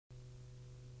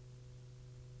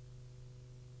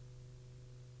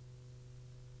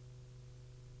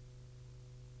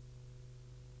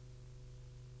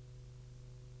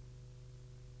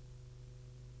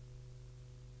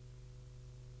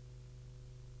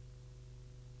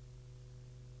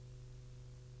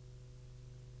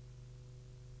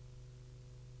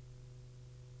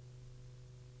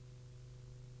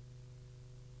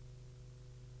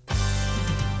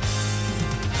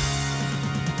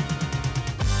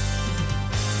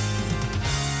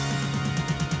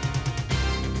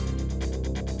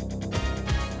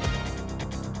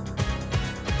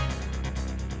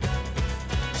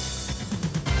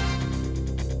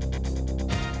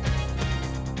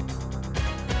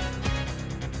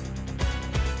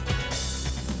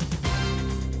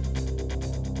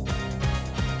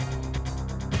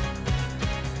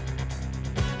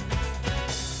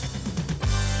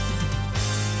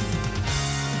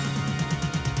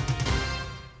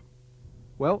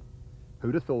Well,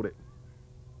 who'd have thought it?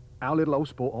 Our little old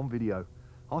sport on video.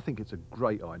 I think it's a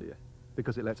great idea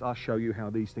because it lets us show you how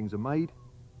these things are made,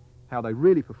 how they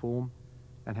really perform,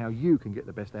 and how you can get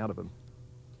the best out of them.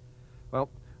 Well,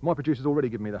 my producer's already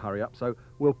given me the hurry up, so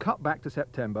we'll cut back to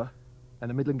September and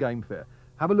the Midland Game Fair.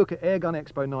 Have a look at Airgun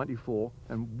Expo 94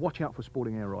 and watch out for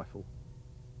Sporting Air Rifle.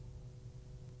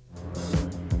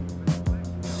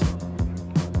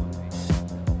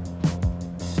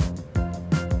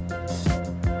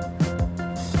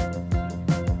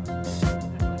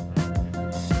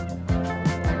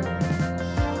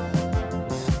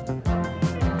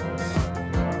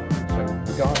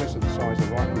 Regardless of the size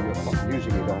of rifle you're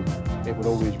using it on, it will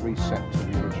always reset to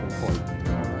the original point.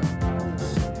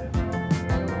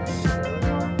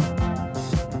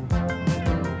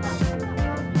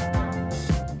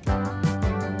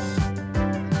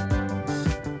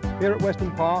 Here at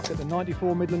Weston Park at the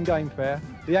 94 Midland Game Fair,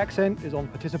 the accent is on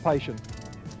participation.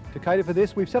 To cater for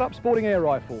this, we've set up Sporting Air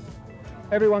Rifle.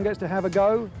 Everyone gets to have a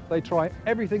go. They try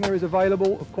everything there is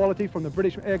available of quality from the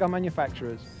British airgun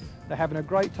manufacturers. They're having a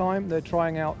great time. They're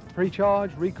trying out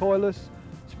pre-charge, recoilless,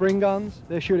 spring guns.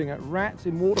 They're shooting at rats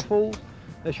in waterfalls.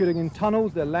 They're shooting in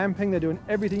tunnels. They're lamping. They're doing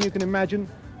everything you can imagine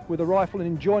with a rifle and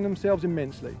enjoying themselves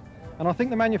immensely. And I think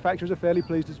the manufacturers are fairly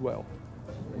pleased as well.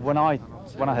 When I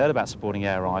heard about Sporting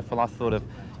Air Rifle, I thought of,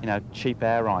 you know, cheap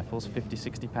air rifles, 50,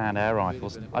 60 pound air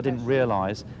rifles. I didn't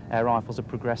realise air rifles have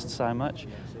progressed so much.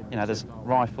 You know, there's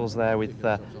rifles there with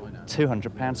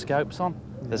 200 pound scopes on.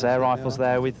 There's air rifles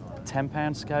there with 10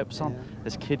 pound scopes on.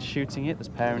 There's kids shooting it, there's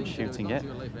parents shooting it.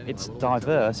 It's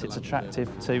diverse, it's attractive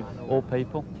to all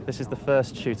people. This is the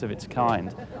first shoot of its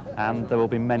kind, and there will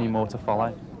be many more to follow.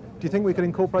 Do you think we could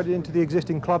incorporate it into the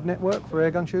existing club network for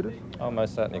airgun shooters? Oh,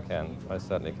 most certainly can. Most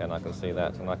certainly can. I can see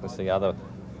that, and I can see other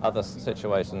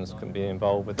situations can be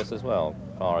involved with this as well,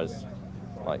 as far as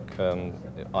like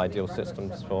ideal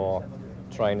systems for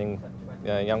training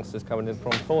youngsters coming in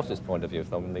from forces point of view,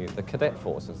 from the cadet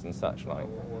forces and such like.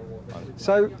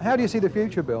 So, how do you see the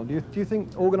future, Bill? Do you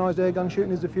think organised airgun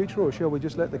shooting is the future, or shall we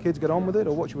just let the kids get on with it,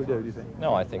 or what should we do you think?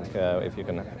 No, I think if you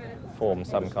can form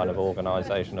some kind of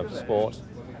organisation of sport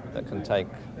that can take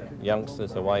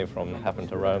youngsters away from having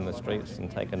to roam the streets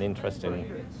and take an interest in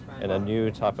a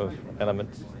new type of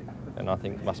element, then I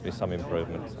think there must be some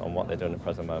improvement on what they're doing at the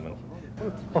present moment.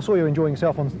 I saw you enjoying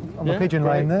yourself on the pigeon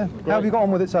lane there. Great. How have you got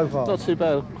on with it so far? Not too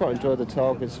bad. I quite enjoyed the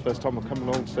talk. It's the first time I've come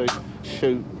along to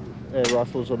shoot air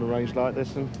rifles on a range like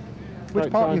this. And which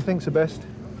part do you think's the best?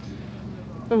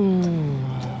 Ooh,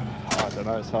 I don't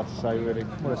know. It's hard to say really.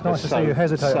 Well, it's nice to see you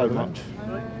hesitate so over much.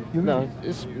 No,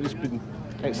 it's been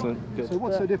excellent. Good. So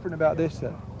what's so different about this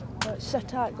then? It's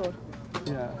set out good.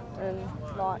 Yeah. And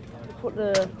like you put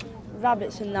the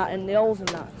rabbits in that and the holes in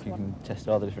that. You can test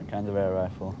all the different kinds of air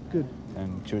rifle. Good.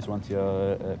 And choose one to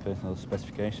your personal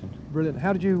specification. Brilliant.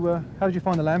 How did you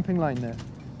find the lamping lane there?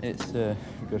 It's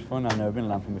good fun. I've never been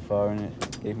lamping before, and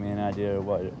it gave me an idea of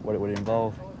what it would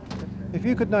involve. If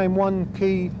you could name one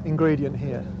key ingredient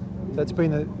here that's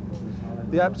been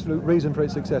the absolute reason for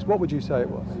its success, what would you say it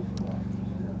was?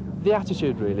 The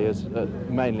attitude really is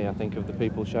mainly, I think, of the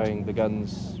people showing the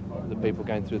guns, the people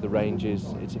going through the ranges.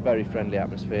 It's a very friendly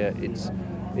atmosphere. It's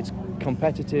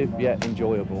competitive yet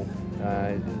enjoyable,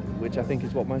 which I think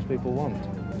is what most people want.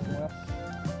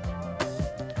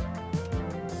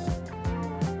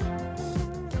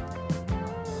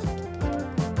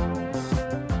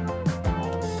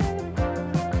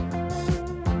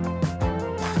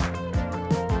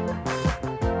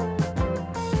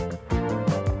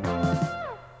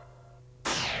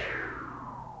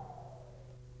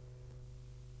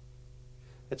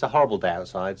 It's a horrible day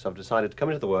outside, so I've decided to come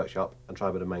into the workshop and try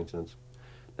a bit of maintenance.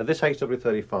 Now this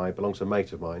HW35 belongs to a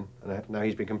mate of mine, and now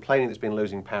he's been complaining that it's been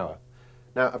losing power.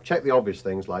 Now I've checked the obvious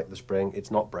things like the spring,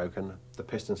 it's not broken, the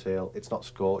piston seal, it's not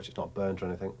scorched, it's not burnt or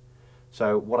anything.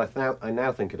 So what I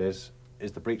now think it is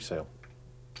the breech seal.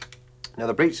 Now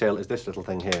the breech seal is this little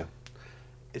thing here.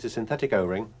 It's a synthetic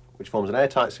O-ring which forms an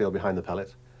airtight seal behind the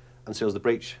pellet and seals the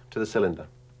breech to the cylinder.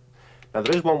 Now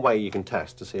there is one way you can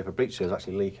test to see if a breech seal is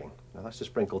actually leaking. Now that's to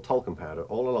sprinkle talcum powder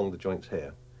all along the joints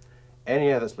here. Any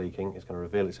air that's leaking is going to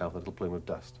reveal itself in a little plume of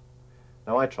dust.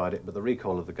 Now I tried it, but the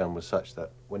recoil of the gun was such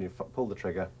that when you pulled the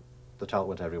trigger, the talc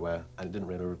went everywhere and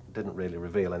it didn't really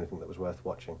reveal anything that was worth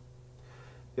watching.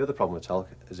 The other problem with talc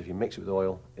is if you mix it with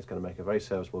oil, it's going to make a very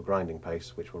serviceable grinding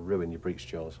paste which will ruin your breech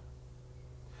jaws.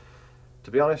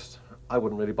 To be honest, I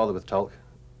wouldn't really bother with talc.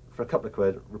 For a couple of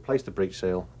quid, replace the breech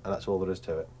seal and that's all there is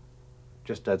to it.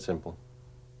 Just dead simple.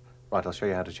 Right, I'll show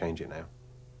you how to change it now.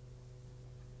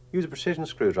 Use a precision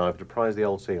screwdriver to prise the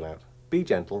old seal out. Be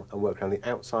gentle and work around the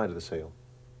outside of the seal.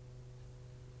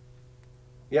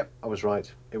 Yep, I was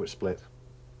right. It was split.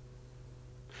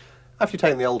 After you've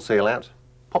taken the old seal out,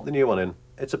 pop the new one in.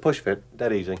 It's a push fit,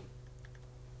 dead easy.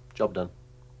 Job done.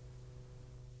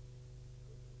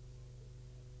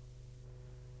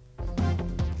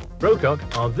 Brocock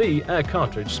are the air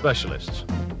cartridge specialists.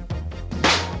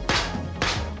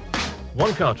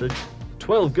 One cartridge,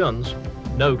 12 guns,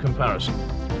 no comparison.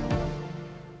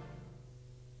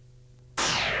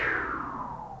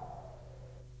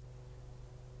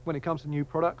 When it comes to new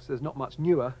products, there's not much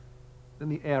newer than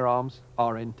the Air Arms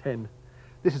RN10.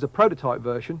 This is a prototype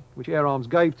version which Air Arms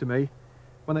gave to me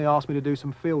when they asked me to do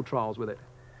some field trials with it.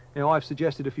 Now, I've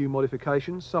suggested a few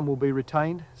modifications. Some will be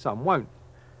retained, some won't.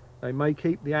 They may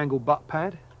keep the angle butt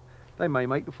pad, they may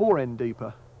make the fore end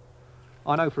deeper.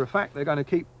 I know for a fact they're going to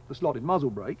keep the slotted muzzle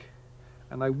brake,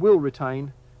 and they will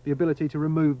retain the ability to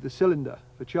remove the cylinder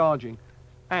for charging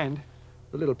and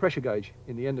the little pressure gauge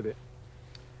in the end of it.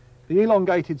 The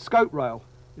elongated scope rail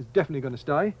is definitely going to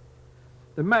stay.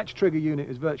 The match trigger unit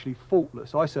is virtually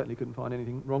faultless. I certainly couldn't find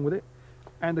anything wrong with it.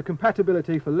 And the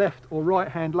compatibility for left or right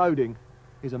hand loading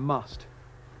is a must.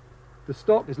 The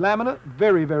stock is laminate,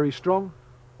 very, very strong.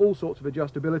 All sorts of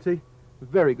adjustability,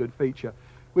 very good feature.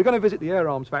 We're going to visit the Air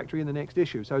Arms factory in the next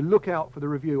issue, so look out for the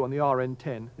review on the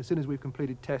RN10 as soon as we've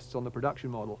completed tests on the production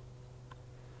model.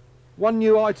 One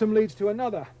new item leads to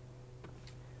another.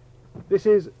 This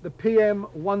is the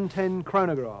PM110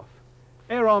 chronograph.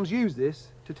 Air Arms use this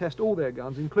to test all their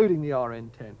guns, including the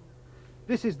RN10.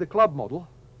 This is the club model,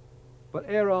 but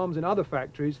Air Arms and other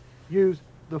factories use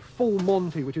the full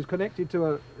Monty, which is connected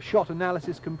to a shot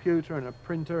analysis computer and a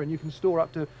printer, and you can store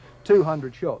up to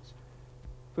 200 shots.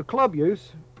 For club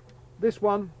use, this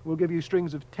one will give you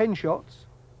strings of 10 shots,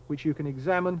 which you can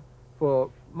examine for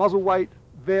muzzle weight,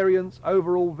 variance,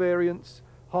 overall variance,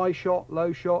 high shot,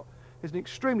 low shot. It's an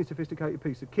extremely sophisticated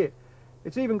piece of kit.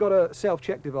 It's even got a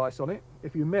self-check device on it.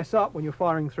 If you mess up when you're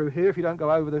firing through here, if you don't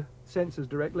go over the sensors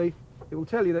directly, it will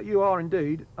tell you that you are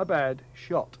indeed a bad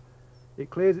shot. It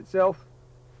clears itself,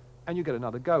 and you get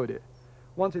another go at it.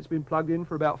 Once it's been plugged in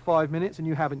for about 5 minutes and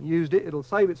you haven't used it, it'll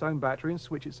save its own battery and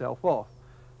switch itself off.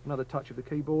 Another touch of the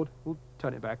keyboard will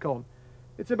turn it back on.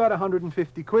 It's about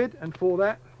 150 quid, and for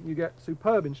that you get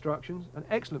superb instructions, an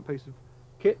excellent piece of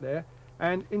kit there,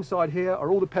 and inside here are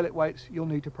all the pellet weights you'll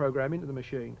need to program into the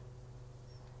machine.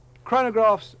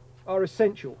 Chronographs are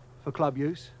essential for club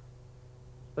use.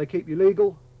 They keep you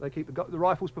legal, they keep the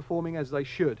rifles performing as they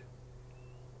should.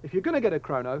 If you're going to get a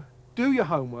chrono, do your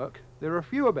homework. There are a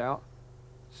few about.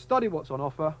 Study what's on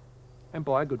offer and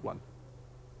buy a good one.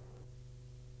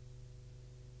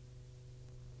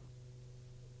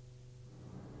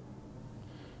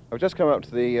 I've just come up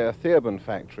to the Theobald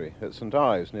factory at St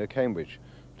Ives near Cambridge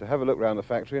to have a look around the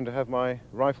factory and to have my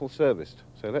rifle serviced.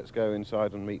 So let's go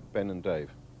inside and meet Ben and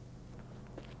Dave.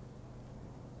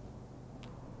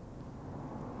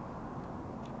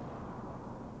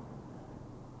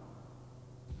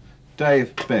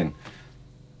 Dave, Ben,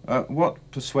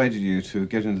 what persuaded you to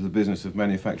get into the business of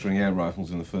manufacturing air rifles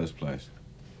in the first place?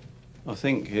 I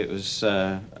think it was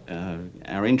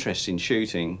our interest in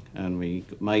shooting, and we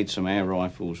made some air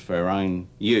rifles for our own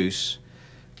use,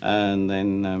 and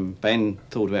then Ben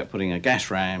thought about putting a gas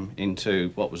ram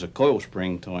into what was a coil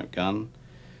spring type gun.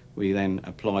 We then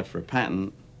applied for a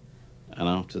patent, and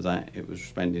after that it was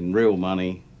spending real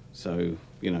money, so,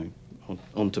 you know,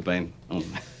 on to Ben.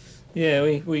 Yeah,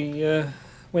 we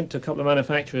went to a couple of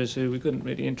manufacturers who we couldn't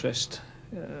really interest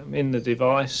in the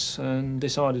device, and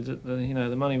decided that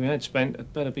the money we had spent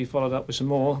had better be followed up with some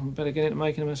more, and better get into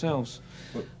making them ourselves.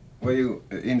 Were you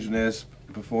engineers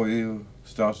before you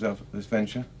started out this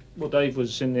venture? Well, Dave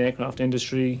was in the aircraft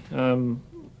industry,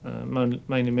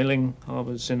 mainly milling. I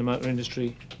was in the motor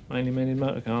industry, mainly milling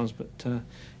motor cars, but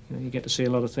you get to see a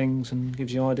lot of things and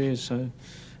gives you ideas, so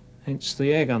hence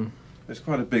the air gun. It's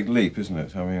quite a big leap, isn't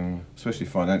it? I mean, especially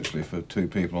financially for two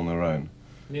people on their own.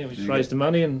 Yeah, we just raised the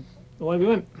money and away we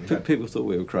went. Yeah. People thought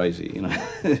we were crazy, you know.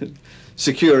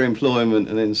 Secure employment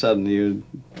and then suddenly you're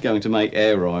going to make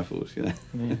air rifles, you know.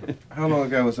 Yeah. How long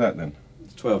ago was that then?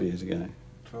 12 years ago.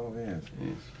 12 years?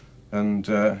 Yes. And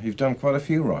you've done quite a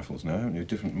few rifles now, haven't you?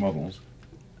 Different models.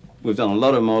 We've done a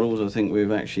lot of models. I think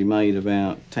we've actually made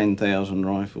about 10,000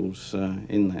 rifles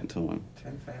in that time.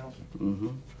 10,000? Mm-hmm.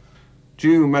 Do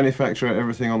you manufacture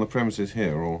everything on the premises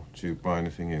here, or do you buy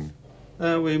anything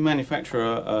in? We manufacture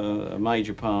a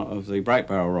major part of the break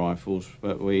barrel rifles,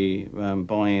 but we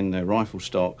buy in the rifle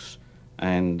stocks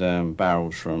and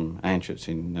barrels from Anschutz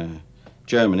in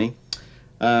Germany.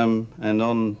 And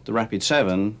on the Rapid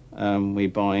 7, we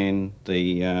buy in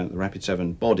the Rapid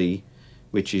 7 body,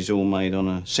 which is all made on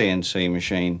a CNC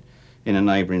machine in a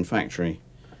neighbouring factory.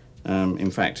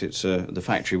 In fact, it's the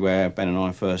factory where Ben and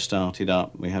I first started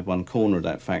up. We had one corner of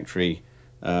that factory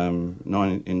in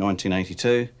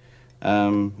 1982,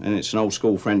 and it's an old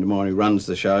school friend of mine who runs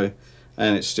the show,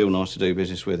 and it's still nice to do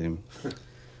business with him.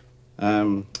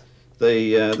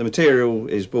 The material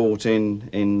is bought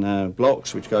in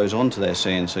blocks, which goes onto their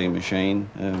CNC machine,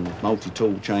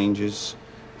 multi-tool changes,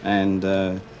 and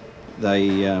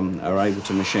they are able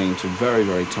to machine to very,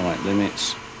 very tight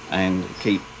limits and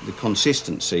keep the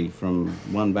consistency from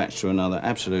one batch to another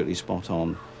absolutely spot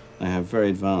on. They have very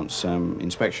advanced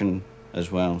inspection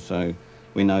as well, so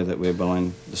we know that we're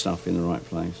buying the stuff in the right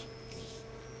place.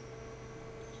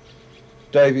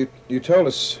 Dave, you told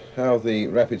us how the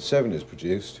Rapid 7 is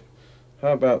produced.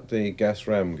 How about the gas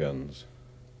ram guns?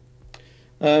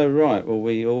 Right, well,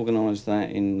 we organise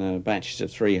that in batches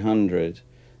of 300,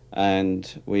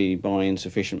 and we buy in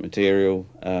sufficient material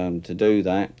to do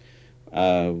that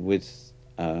with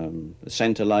the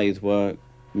centre lathe work,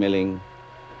 milling,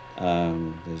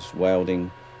 there's welding,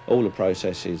 all the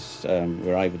processes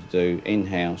we're able to do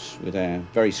in-house with our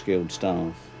very skilled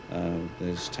staff.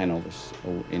 There's 10 of us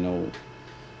in all.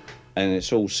 And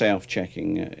it's all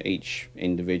self-checking. Each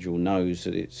individual knows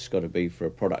that it's got to be for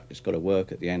a product that's got to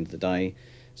work at the end of the day.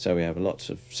 So we have lots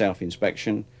of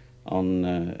self-inspection on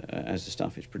as the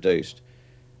stuff is produced.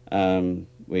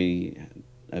 We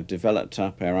have developed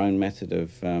up our own method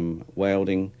of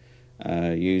welding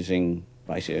using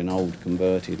basically an old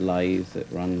converted lathe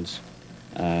that runs,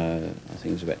 I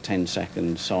think it's about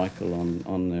 10-second cycle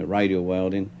on the radial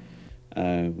welding.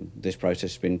 This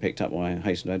process has been picked up by, I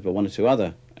hasten to add, by one or two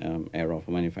other air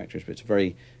rifle manufacturers, but it's a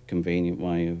very convenient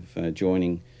way of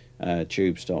joining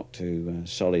tube stock to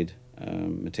solid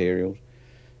materials.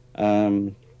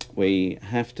 We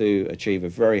have to achieve a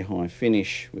very high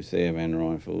finish with Theoban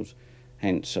rifles,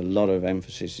 hence a lot of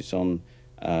emphasis is on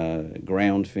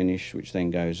ground finish, which then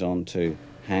goes on to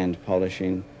hand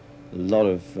polishing. A lot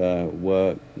of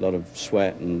work, a lot of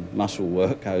sweat and muscle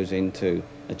work goes into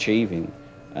achieving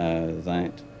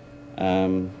that.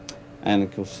 And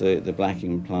of course the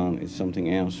blacking plant is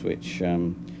something else which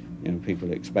you know,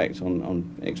 people expect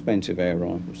on expensive air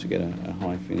rifles to get a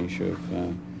high finish of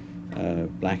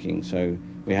blacking, so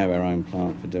we have our own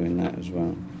plant for doing that as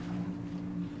well.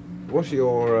 What are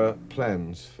your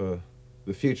plans for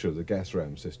the future of the gas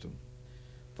ram system?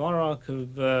 Virarc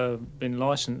have been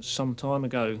licensed some time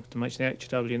ago to make the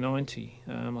HW90.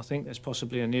 I think there's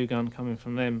possibly a new gun coming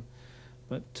from them,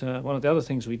 but one of the other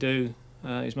things we do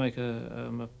is make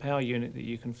a power unit that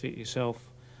you can fit yourself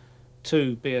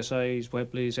to BSAs,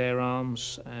 Webleys, air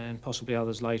arms, and possibly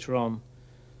others later on,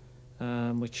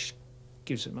 which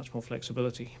gives it much more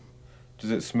flexibility. Does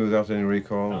it smooth out any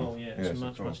recoil? Oh yeah, it's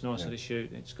much nicer to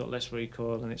shoot. It's got less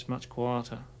recoil and it's much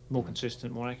quieter, more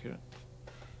consistent, more accurate.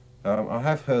 I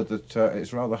have heard that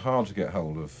it's rather hard to get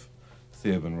hold of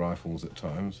Theoban rifles at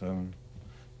times.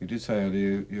 You did say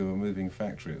earlier you were moving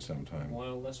factory at some time.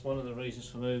 Well, that's one of the reasons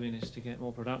for moving, is to get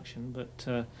more production, but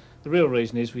the real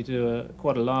reason is we do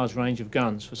quite a large range of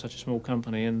guns for such a small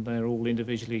company, and they're all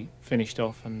individually finished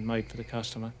off and made for the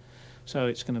customer. So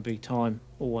it's going to be time,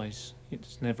 always.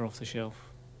 It's never off the shelf.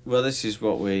 Well, this is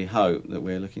what we hope, that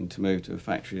we're looking to move to a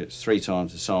factory that's 3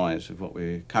 times the size of what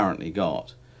we've currently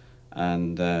got,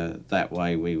 and that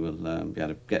way we will be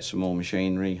able to get some more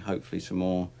machinery, hopefully some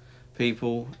more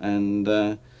people,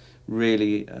 and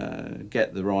really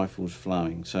get the rifles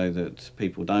flowing so that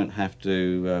people don't have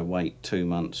to wait 2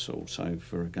 months or so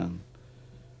for a gun.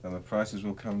 And the prices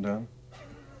will come down?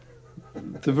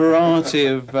 The variety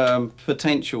of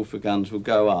potential for guns will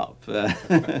go up.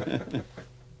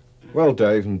 Well,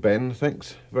 Dave and Ben,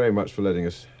 thanks very much for letting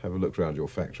us have a look round your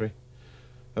factory,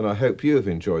 and I hope you have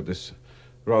enjoyed this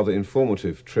rather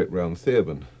informative trip round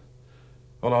Theoban.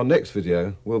 On our next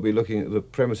video, we'll be looking at the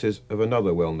premises of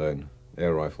another well-known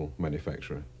air rifle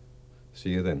manufacturer.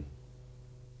 See you then.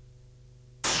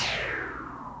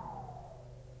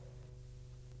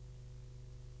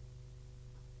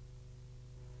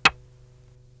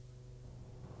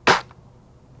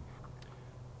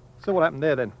 So what happened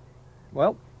there then?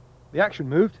 Well, the action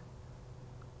moved,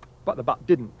 but the butt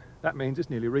didn't. That means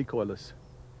it's nearly recoilless.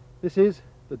 This is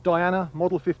the Diana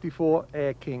Model 54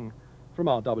 Air King from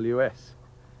RWS.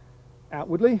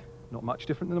 Outwardly, not much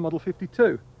different than the Model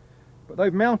 52, but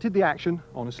they've mounted the action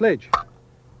on a sledge.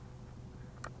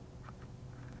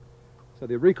 So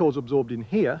the recoil's absorbed in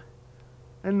here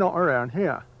and not around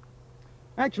here.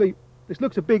 Actually, this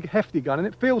looks a big, hefty gun, and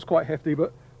it feels quite hefty,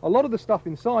 but a lot of the stuff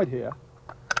inside here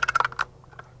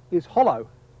is hollow,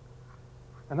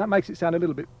 and that makes it sound a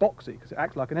little bit boxy because it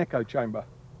acts like an echo chamber.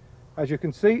 As you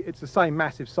can see, it's the same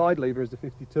massive side lever as the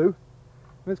 52, and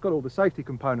it's got all the safety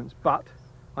components, but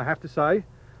I have to say,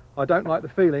 I don't like the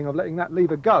feeling of letting that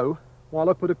lever go while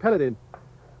I put a pellet in.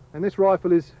 And this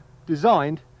rifle is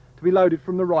designed to be loaded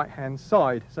from the right-hand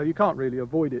side, so you can't really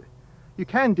avoid it. You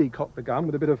can decock the gun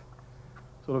with a bit of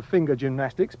sort of finger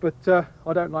gymnastics, but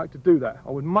I don't like to do that.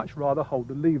 I would much rather hold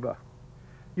the lever.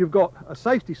 You've got a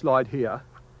safety slide here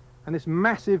and this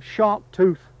massive sharp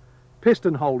tooth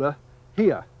piston holder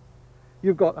here.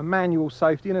 You've got a manual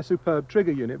safety and a superb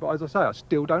trigger unit, but as I say, I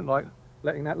still don't like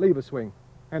letting that lever swing.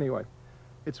 Anyway,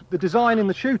 it's the design in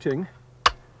the shooting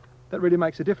that really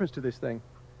makes a difference to this thing.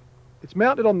 It's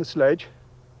mounted on the sledge,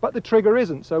 but the trigger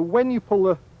isn't, so when you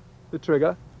pull the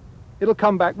trigger, it'll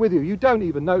come back with you. You don't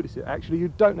even notice it, actually.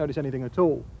 You don't notice anything at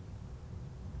all.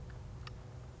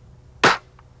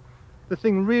 The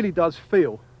thing really does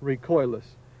feel recoilless.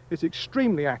 It's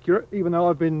extremely accurate, even though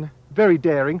I've been very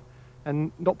daring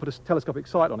and not put a telescopic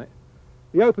sight on it.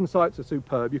 The open sights are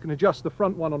superb. You can adjust the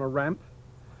front one on a ramp,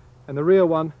 and the rear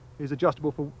one is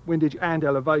adjustable for windage and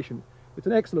elevation. It's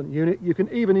an excellent unit. You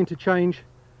can even interchange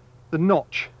the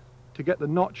notch to get the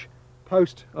notch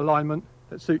post alignment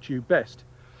that suits you best.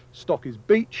 Stock is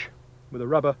beech with a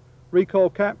rubber recoil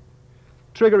cap.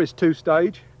 Trigger is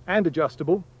two-stage and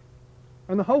adjustable,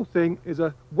 and the whole thing is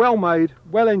a well-made,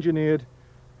 well-engineered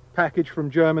package from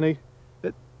Germany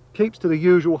that keeps to the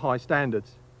usual high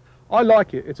standards. I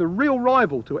like it. It's a real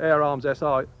rival to Air Arms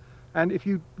SI, and if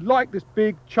you like this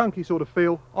big, chunky sort of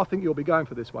feel, I think you'll be going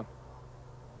for this one.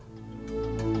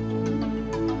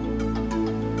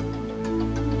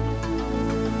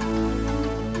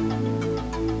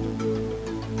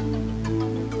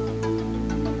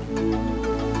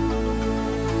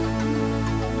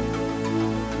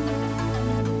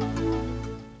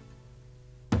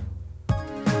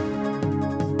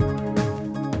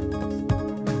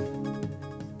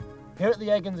 Here at the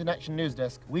Airguns in Action news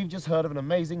desk, we've just heard of an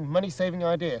amazing money-saving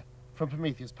idea from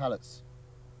Prometheus pallets.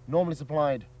 Normally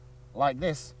supplied like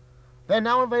this, they're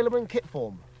now available in kit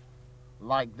form,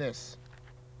 like this.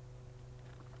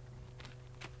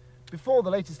 Before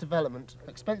the latest development,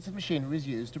 expensive machinery is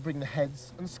used to bring the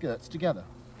heads and skirts together.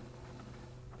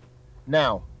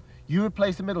 Now, you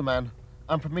replace the middleman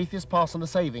and Prometheus pass on the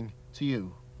saving to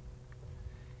you.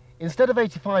 Instead of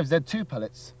 85 Z2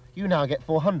 pellets, you now get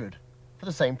 400 for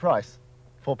the same price,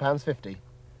 £4.50.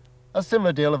 A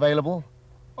similar deal available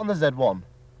on the Z1.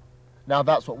 Now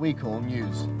that's what we call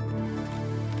news.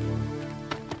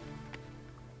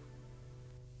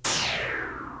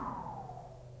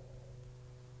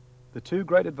 The two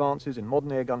great advances in modern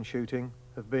airgun shooting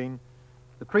have been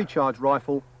the pre-charged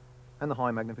rifle and the high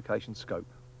magnification scope.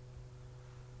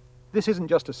 This isn't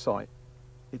just a sight,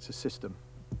 it's a system.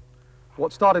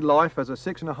 What started life as a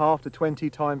 6.5 to 20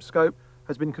 times scope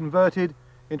has been converted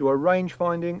into a range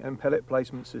finding and pellet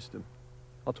placement system.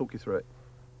 I'll talk you through it.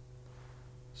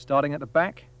 Starting at the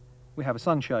back, we have a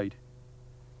sunshade.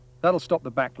 That'll stop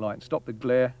the backlight, stop the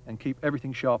glare, and keep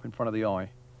everything sharp in front of the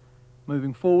eye.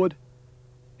 Moving forward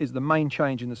is the main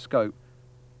change in the scope.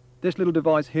 This little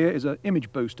device here is an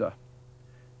image booster.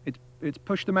 It's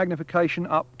pushed the magnification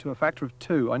up to a factor of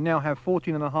 2. I now have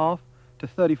 14.5 to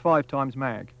 35 times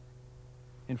mag.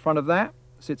 In front of that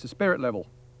sits a spirit level.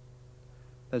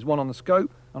 There's one on the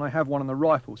scope, and I have one on the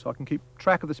rifle, so I can keep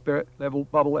track of the spirit level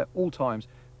bubble at all times.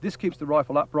 This keeps the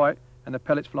rifle upright and the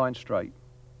pellets flying straight.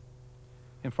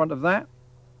 In front of that,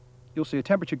 you'll see a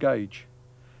temperature gauge.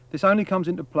 This only comes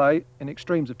into play in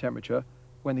extremes of temperature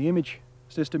when the image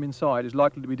system inside is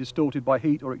likely to be distorted by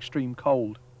heat or extreme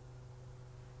cold.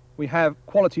 We have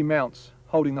quality mounts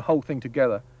holding the whole thing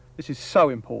together. This is so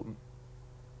important.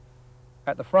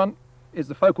 At the front is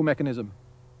the focal mechanism.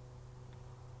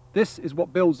 This is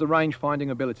what builds the range finding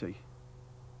ability.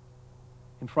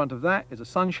 In front of that is a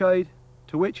sunshade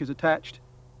to which is attached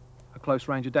a close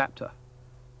range adapter,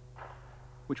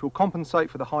 which will compensate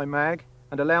for the high mag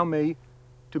and allow me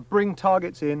to bring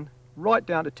targets in right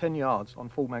down to 10 yards on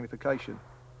full magnification.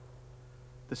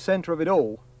 The center of it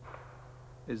all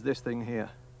is this thing here.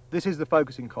 This is the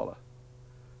focusing collar.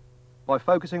 By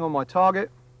focusing on my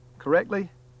target correctly,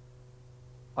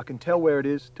 I can tell where it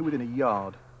is to within a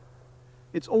yard.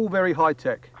 It's all very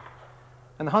high-tech,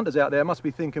 and the hunters out there must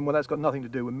be thinking, well, that's got nothing to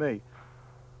do with me.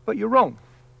 But you're wrong.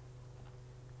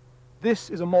 This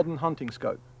is a modern hunting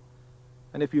scope,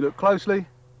 and if you look closely,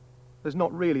 there's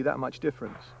not really that much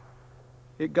difference.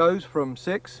 It goes from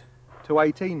 6 to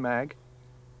 18 mag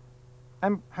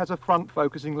and has a front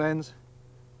focusing lens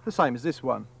the same as this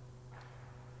one.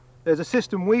 There's a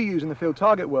system we use in the field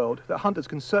target world that hunters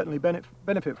can certainly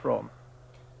benefit from.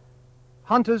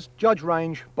 Hunters judge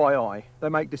range by eye. They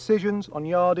make decisions on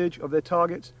yardage of their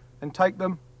targets and take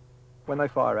them when they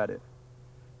fire at it.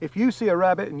 If you see a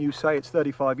rabbit and you say it's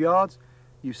 35 yards,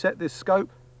 You set this scope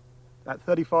at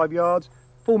 35 yards,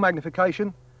 full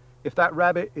magnification. If that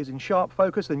rabbit is in sharp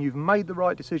focus, then you've made the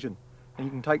right decision and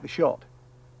you can take the shot.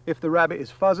 If the rabbit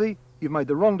is fuzzy, you've made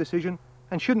the wrong decision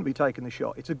and shouldn't be taking the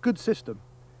shot. It's a good system.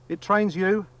 It trains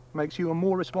you, makes you a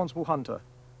more responsible hunter.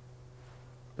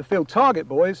 The field target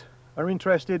boys are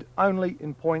interested only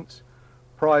in points,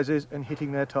 prizes and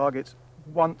hitting their targets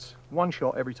once, one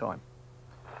shot every time.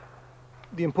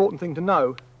 The important thing to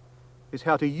know is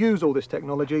how to use all this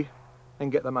technology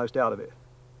and get the most out of it.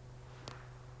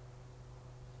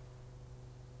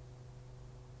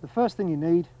 The first thing you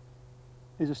need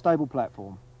is a stable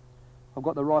platform. I've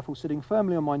got the rifle sitting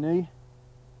firmly on my knee,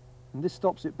 and this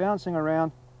stops it bouncing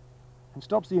around and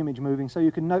stops the image moving, so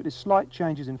you can notice slight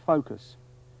changes in focus.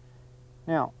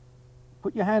 Now,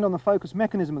 put your hand on the focus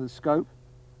mechanism of the scope,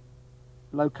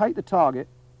 locate the target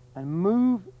and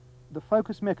move the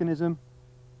focus mechanism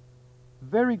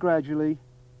very gradually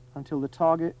until the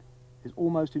target is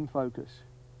almost in focus.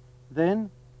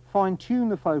 Then fine-tune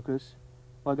the focus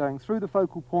by going through the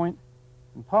focal point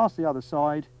and past the other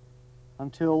side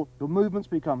until the movements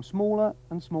become smaller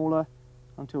and smaller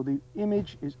until the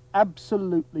image is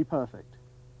absolutely perfect.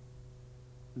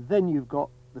 Then you've got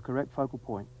the correct focal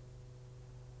point.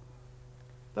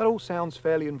 That all sounds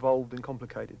fairly involved and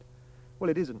complicated. Well,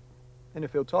 it isn't. In a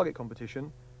field target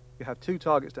competition, you have 2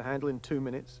 targets to handle in 2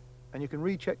 minutes, and you can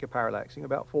recheck your parallaxing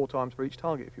about 4 times for each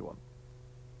target if you want.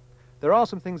 There are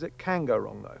some things that can go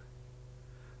wrong though.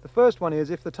 The first one is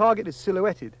if the target is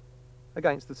silhouetted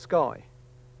against the sky.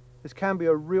 This can be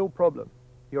a real problem.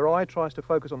 Your eye tries to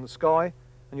focus on the sky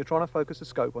and you're trying to focus the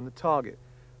scope on the target.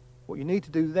 What you need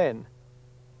to do then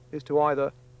is to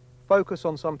either focus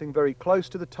on something very close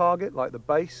to the target, like the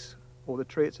base or the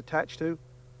tree it's attached to,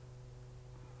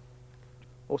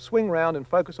 or swing round and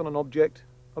focus on an object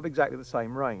of exactly the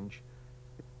same range.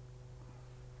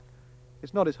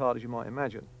 It's not as hard as you might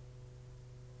imagine.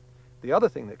 The other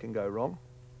thing that can go wrong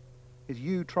is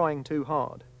you trying too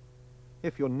hard.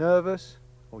 If you're nervous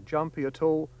or jumpy at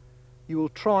all, you will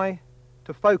try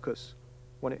to focus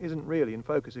when it isn't really in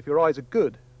focus. If your eyes are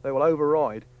good, they will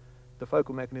override the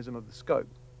focal mechanism of the scope.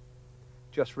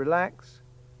 Just relax,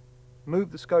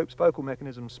 move the scope's focal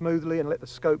mechanism smoothly and let the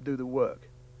scope do the work.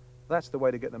 That's the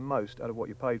way to get the most out of what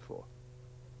you paid for.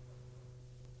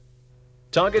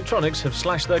 Targetronics have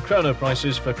slashed their chrono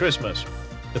prices for Christmas.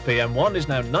 The PM1 is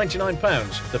now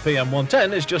 £99, the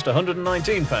PM110 is just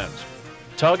 £119.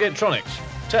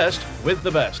 Targetronics, test with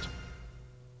the best.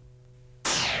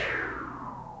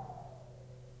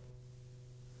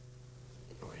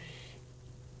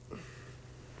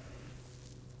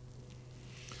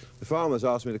 The farmer's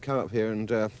asked me to come up here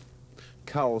and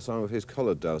cull some of his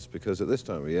collared doves, because at this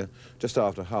time of year, just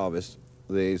after harvest,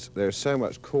 there's so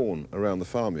much corn around the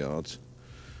farmyards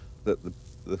that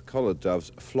the collared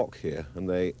doves flock here and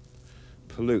they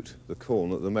pollute the corn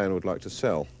that the man would like to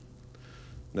sell.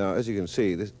 Now, as you can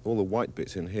see, all the white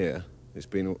bits in here, it's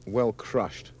been well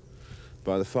crushed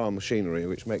by the farm machinery,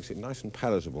 which makes it nice and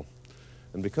palatable.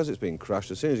 And because it's been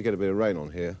crushed, as soon as you get a bit of rain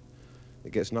on here,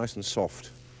 it gets nice and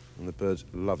soft, and the birds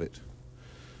love it.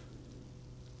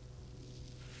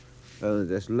 And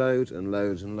there's loads and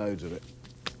loads and loads of it.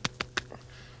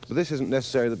 But this isn't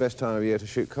necessarily the best time of year to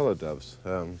shoot collared doves.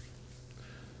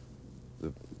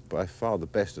 By far the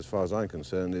best, as far as I'm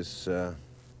concerned, is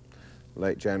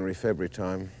late January, February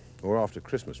time, or after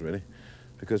Christmas really,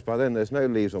 because by then there's no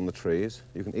leaves on the trees.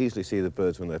 You can easily see the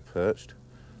birds when they're perched.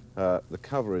 The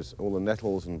cover is, all the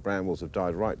nettles and brambles have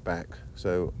died right back,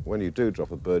 so when you do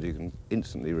drop a bird you can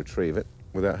instantly retrieve it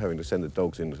without having to send the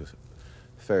dogs in to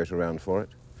ferret around for it.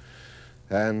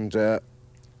 And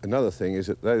another thing is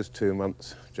that those 2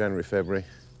 months, January, February,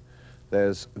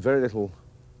 there's very little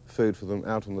food for them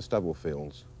out on the stubble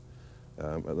fields.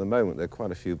 At the moment there are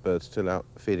quite a few birds still out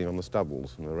feeding on the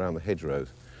stubbles and around the hedgerows,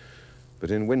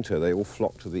 but in winter they all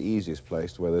flock to the easiest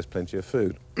place where there's plenty of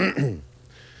food.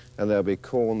 And there'll be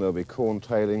corn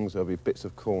tailings, there'll be bits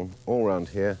of corn all around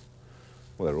here.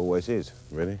 Well, there always is,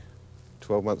 really,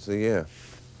 12 months of the year.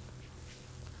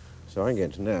 So I'm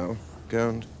going to now go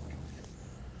and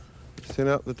thin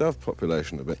out the dove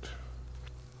population a bit.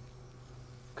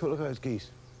 Look at those geese.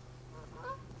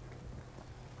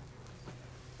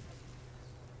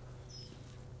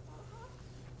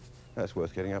 That's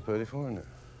worth getting up early for, isn't it?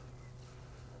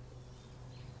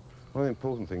 One of the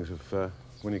important things of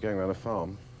when you're going around a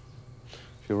farm,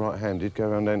 if you're right-handed, go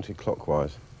around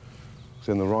anti-clockwise. Because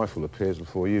then the rifle appears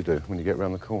before you do when you get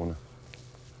round the corner.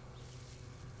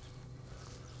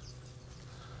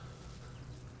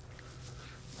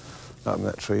 Up in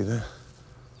that tree there.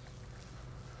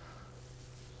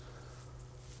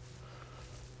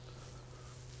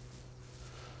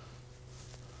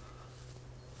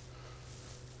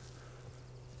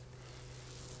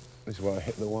 This is where I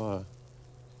hit the wire.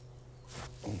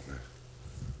 Oh.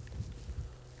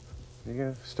 You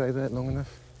going to stay there long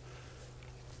enough?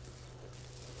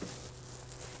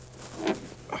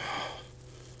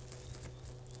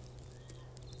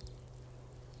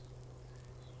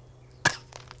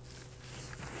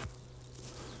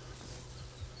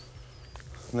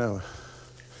 No,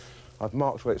 I've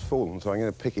marked where it's fallen, so I'm going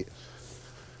to pick it.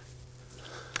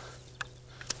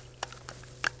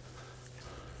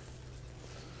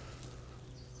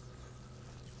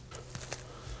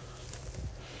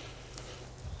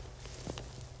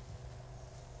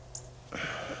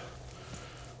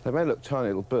 They may look tiny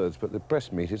little birds, but the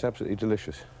breast meat is absolutely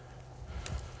delicious.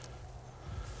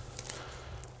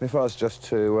 If I was just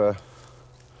to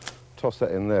toss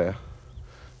that in there,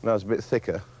 and that was a bit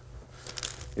thicker,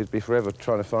 you'd be forever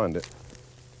trying to find it.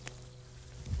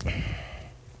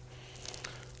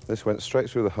 This went straight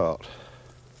through the heart.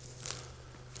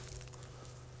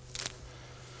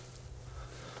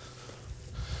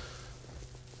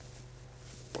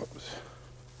 Whoops.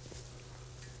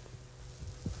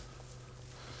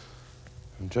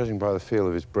 And judging by the feel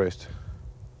of his breast,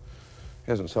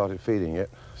 he hasn't started feeding yet,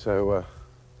 so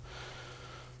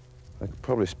I could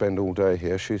probably spend all day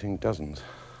here shooting dozens.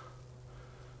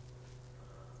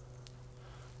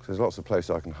 There's lots of places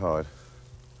I can hide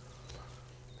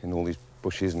in all these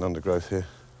bushes and undergrowth here.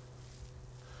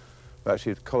 But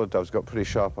actually, collared doves got pretty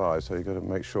sharp eyes, so you've got to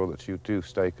make sure that you do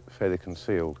stay fairly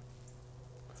concealed.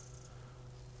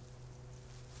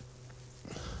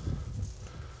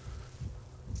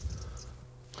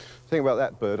 The thing about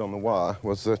that bird on the wire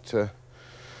was that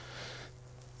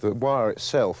the wire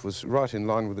itself was right in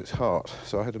line with its heart,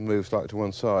 so I had to move slightly to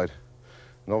one side.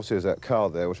 And obviously there's that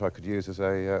card there, which I could use as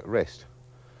a rest.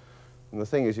 And the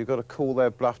thing is, you've got to cool their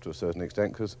bluff to a certain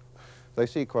extent, because they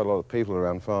see quite a lot of people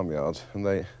around farmyards,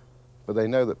 but they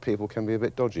know that people can be a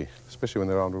bit dodgy, especially when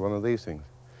they're armed with one of these things.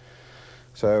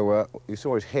 So you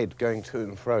saw his head going to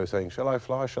and fro, saying, "Shall I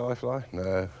fly? Shall I fly?"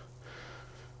 No.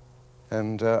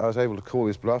 And I was able to call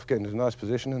his bluff, get into a nice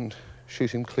position, and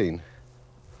shoot him clean.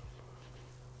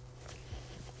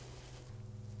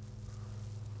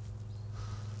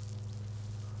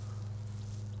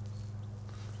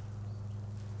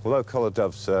 Although collared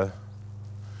doves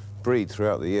breed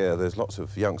throughout the year, there's lots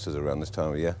of youngsters around this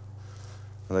time of year,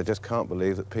 and they just can't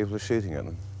believe that people are shooting at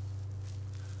them.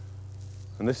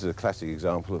 And this is a classic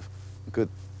example of a good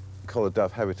collared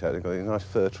dove habitat. They've got these nice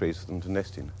fir trees for them to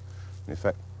nest in. In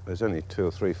fact, there's only 2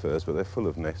 or 3 firs, but they're full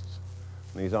of nests.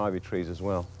 And these ivy trees as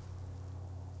well.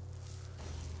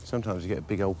 Sometimes you get a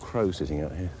big old crow sitting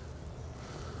out here,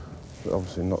 but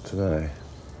obviously not today.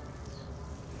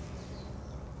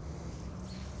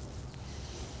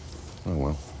 Oh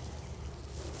well.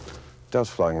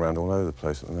 Doves flying around all over the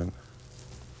place at the moment.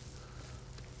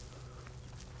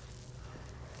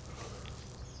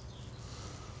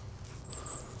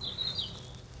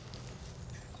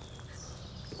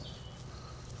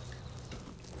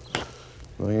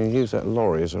 I'm going to use that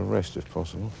lorry as a rest if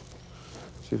possible.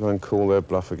 See if I can call their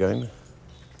bluff again.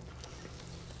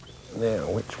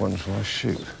 Now, which one shall I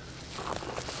shoot?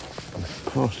 I'm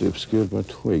partially obscured by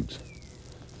twigs.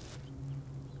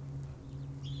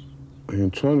 I can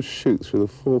try and shoot through the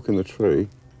fork in the tree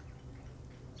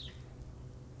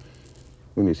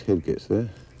when his head gets there.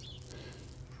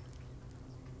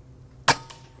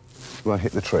 Will I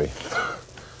hit the tree?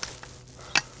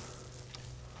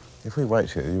 If we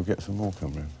wait here, you'll get some more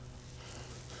coming in.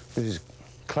 This is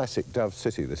classic Dove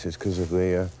City, this is, because of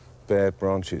the bare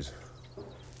branches.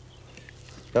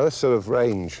 Now, this sort of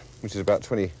range, which is about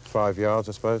 25 yards,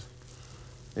 I suppose,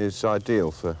 is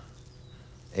ideal for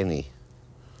any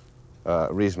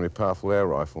reasonably powerful air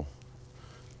rifle.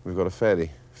 We've got a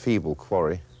fairly feeble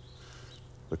quarry,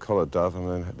 the collared dove, and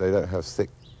then they don't have thick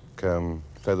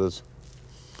feathers,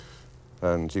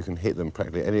 and you can hit them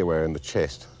practically anywhere in the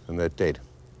chest, and they're dead.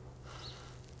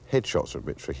 Headshots are a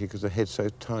bit tricky because the head's so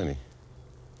tiny.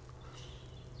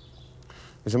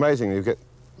 It's amazing, you get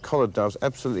collared doves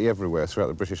absolutely everywhere throughout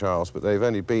the British Isles, but they've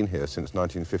only been here since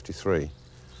 1953,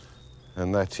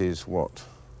 and that is what?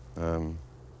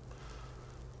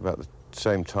 About the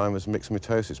same time as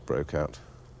myxomatosis broke out.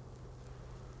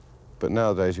 But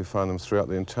nowadays you find them throughout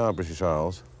the entire British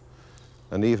Isles,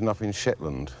 and even up in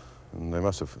Shetland, and they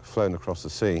must have flown across the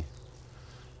sea.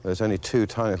 There's only 2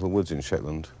 tiny little woods in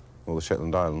Shetland, or the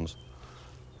Shetland Islands,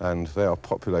 and they are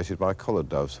populated by collared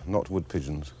doves, not wood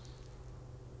pigeons.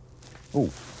 Oh,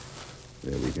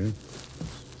 there we go.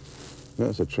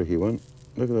 That's a tricky one.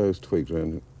 Look at those twigs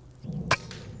around it.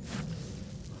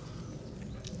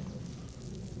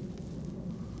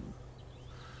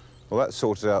 Well, that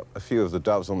sorted out a few of the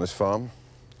doves on this farm.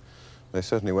 They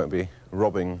certainly won't be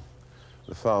robbing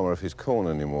the farmer of his corn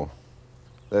anymore.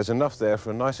 There's enough there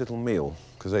for a nice little meal,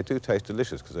 because they do taste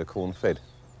delicious because they're corn-fed.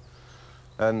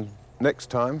 And next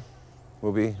time,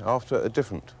 we'll be after a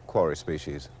different quarry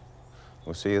species.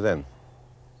 We'll see you then.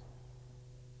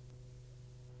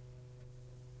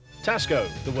 Tasco,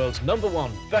 the world's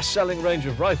 #1 best-selling range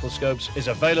of rifle scopes, is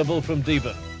available from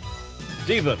Deben.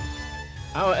 Deben,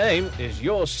 our aim is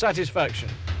your satisfaction.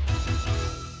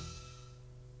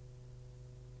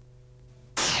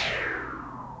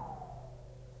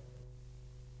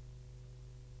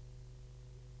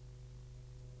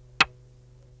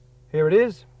 Here it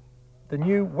is, the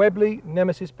new Webley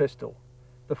Nemesis pistol.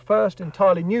 The first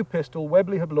entirely new pistol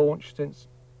Webley have launched since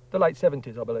the late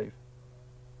 70s, I believe.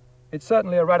 It's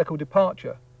certainly a radical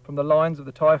departure from the lines of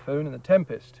the Typhoon and the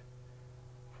Tempest.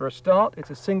 For a start, it's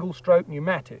a single-stroke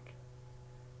pneumatic.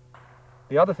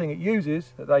 The other thing it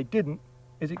uses that they didn't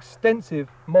is extensive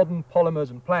modern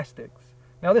polymers and plastics.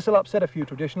 Now this will upset a few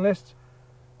traditionalists,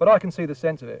 but I can see the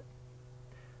sense of it.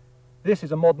 This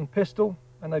is a modern pistol,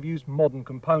 and they've used modern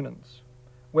components.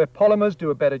 Where polymers do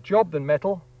a better job than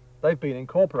metal, they've been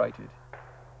incorporated.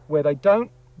 Where they don't,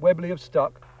 Webley have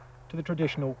stuck to the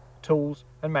traditional tools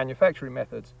and manufacturing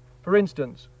methods. For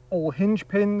instance, all hinge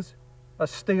pins are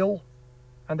steel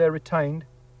and they're retained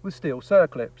with steel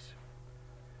circlips.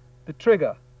 The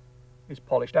trigger is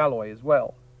polished alloy as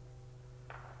well.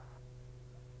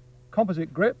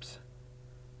 Composite grips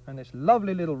and this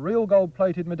lovely little real gold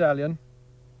plated medallion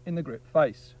in the grip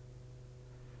face.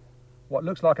 What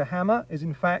looks like a hammer is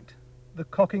in fact the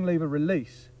cocking lever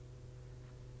release.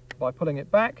 By pulling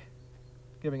it back,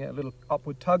 giving it a little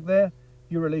upward tug there,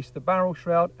 you release the barrel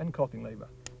shroud and cocking lever.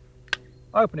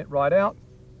 Open it right out,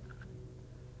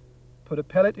 put a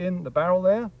pellet in the barrel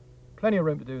there, plenty of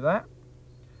room to do that.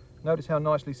 Notice how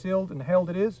nicely sealed and held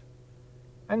it is,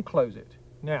 and close it.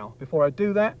 Now, before I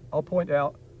do that, I'll point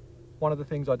out one of the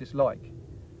things I dislike.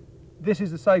 This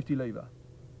is the safety lever.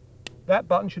 That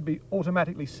button should be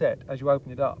automatically set as you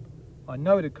open it up. I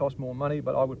know it'd cost more money,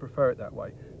 but I would prefer it that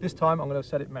way. This time I'm going to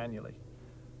set it manually.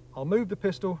 I'll move the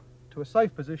pistol to a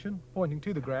safe position, pointing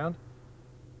to the ground,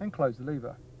 and close the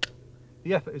lever.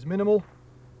 The effort is minimal.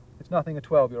 It's nothing a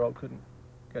 12-year-old couldn't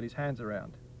get his hands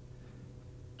around.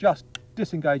 Just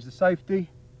disengage the safety,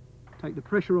 take the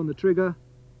pressure on the trigger,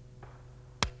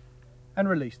 and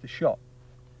release the shot.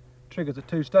 Trigger's a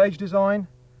two-stage design,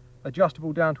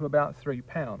 adjustable down to about 3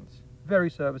 pounds.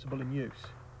 Very serviceable in use.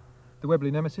 The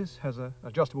Webley Nemesis has an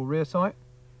adjustable rear sight,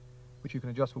 which you can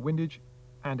adjust for windage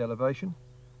and elevation,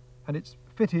 and it's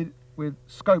fitted with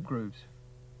scope grooves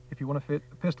if you want to fit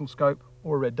a pistol scope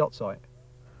or a red dot sight.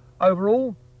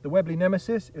 Overall, the Webley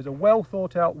Nemesis is a well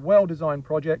thought out, well designed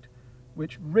project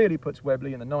which really puts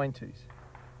Webley in the 90s.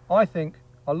 I think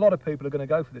a lot of people are going to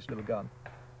go for this little gun,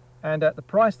 and at the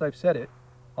price they've set it,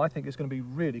 I think it's going to be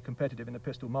really competitive in the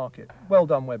pistol market. Well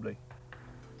done, Webley.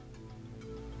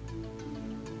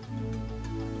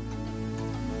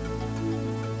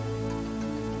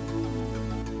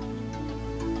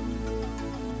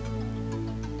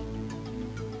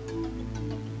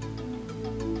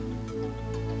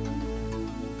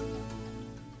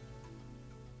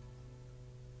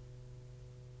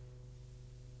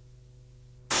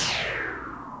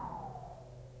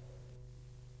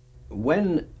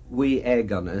 When we air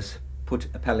gunners put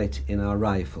a pellet in our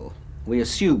rifle, we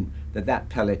assume that that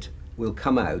pellet will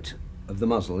come out of the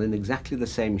muzzle in exactly the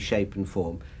same shape and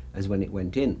form as when it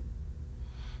went in.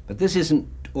 But this isn't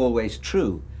always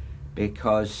true,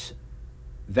 because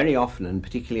very often, and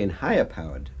particularly in higher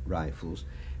powered rifles,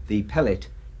 the pellet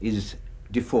is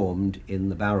deformed in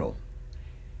the barrel.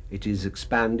 It is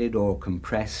expanded or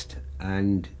compressed,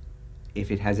 and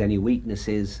if it has any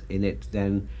weaknesses in it,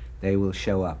 then they will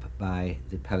show up by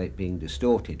the pellet being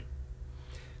distorted.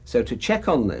 So to check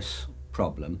on this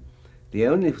problem, the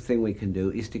only thing we can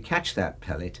do is to catch that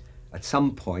pellet at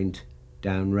some point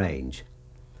downrange.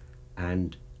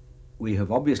 And we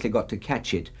have obviously got to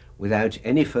catch it without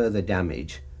any further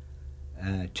damage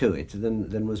to it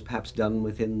than was perhaps done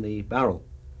within the barrel.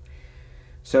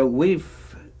 So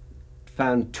we've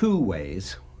found 2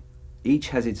 ways, each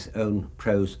has its own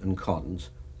pros and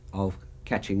cons, of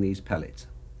catching these pellets.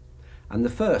 And the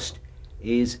first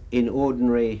is in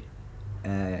ordinary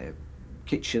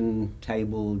kitchen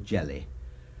table jelly,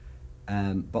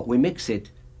 but we mix it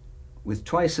with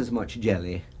twice as much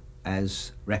jelly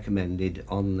as recommended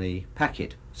on the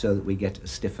packet so that we get a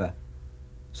stiffer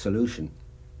solution.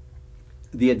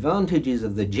 The advantages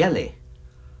of the jelly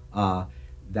are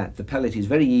that the pellet is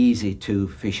very easy to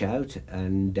fish out,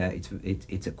 and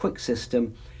it's a quick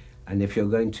system, and if you're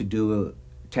going to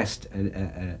test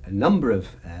a number of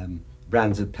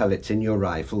brands of pellets in your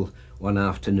rifle one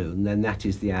afternoon, then that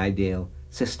is the ideal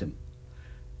system.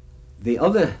 The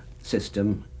other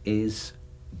system is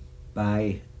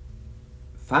by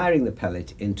firing the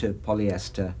pellet into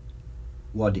polyester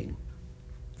wadding.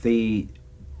 The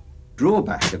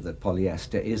drawback of the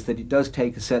polyester is that it does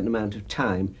take a certain amount of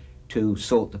time to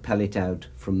sort the pellet out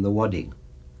from the wadding.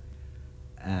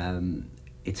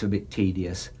 It's a bit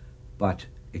tedious, but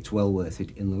it's well worth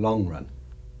it in the long run.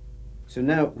 So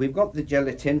now we've got the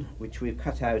gelatin, which we've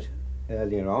cut out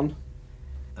earlier on,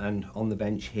 and on the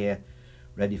bench here,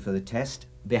 ready for the test.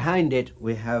 Behind it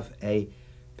we have a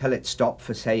pellet stop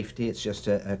for safety. It's just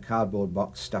a cardboard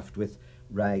box stuffed with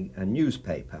rag and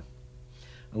newspaper.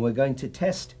 And we're going to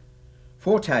test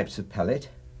 4 types of pellet: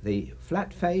 the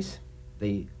flat face,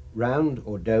 the round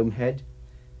or dome head,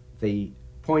 the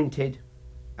pointed,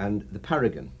 and the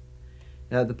paragon.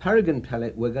 Now the paragon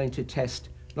pellet we're going to test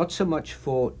not so much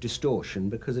for distortion,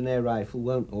 because an air rifle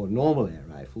won't, or normal air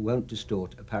rifle won't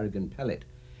distort a paragon pellet,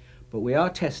 but we are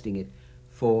testing it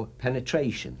for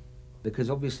penetration, because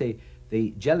obviously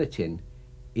the gelatin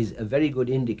is a very good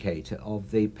indicator of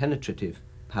the penetrative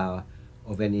power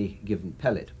of any given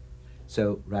pellet.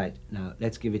 So right, now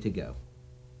let's give it a go.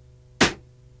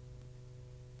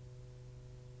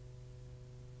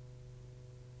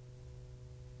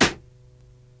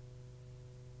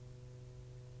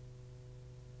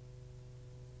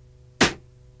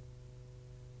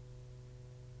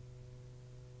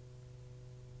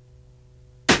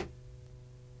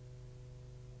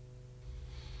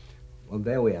 Well,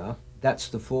 there we are. That's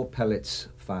the 4 pellets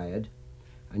fired,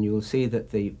 and you will see that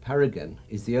the paragon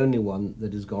is the only one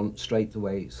that has gone straight the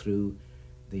way through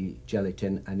the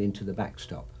gelatin and into the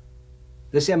backstop.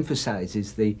 This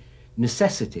emphasizes the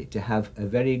necessity to have a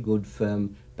very good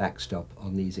firm backstop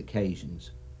on these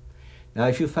occasions. Now,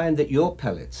 if you find that your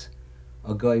pellets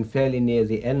are going fairly near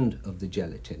the end of the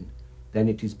gelatin, then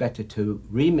it is better to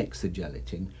remix the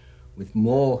gelatin with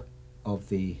more of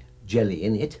the jelly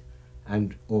in it,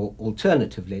 and or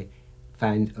alternatively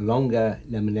find a longer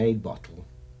lemonade bottle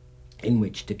in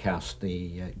which to cast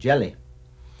the jelly.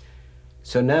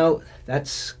 So now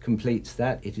that completes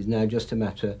that. It is now just a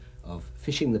matter of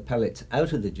fishing the pellets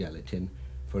out of the gelatin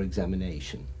for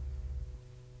examination.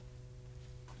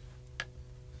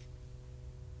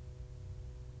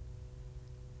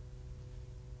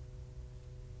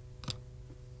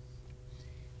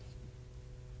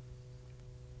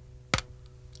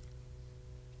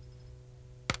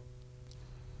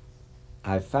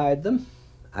 I've fired them,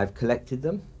 I've collected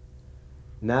them.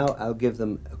 Now I'll give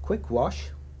them a quick wash,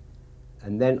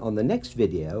 and then on the next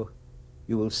video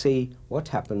you will see what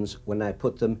happens when I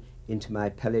put them into my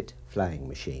pellet flying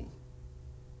machine.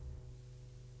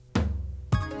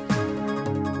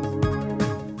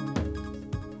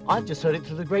 I've just heard it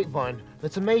through the grapevine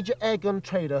that a major airgun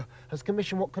trader has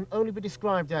commissioned what can only be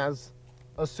described as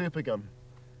a supergun.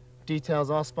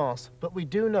 Details are sparse, but we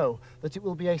do know that it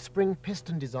will be a spring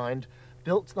piston designed,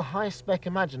 built to the highest spec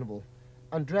imaginable,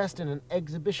 and dressed in an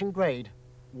exhibition grade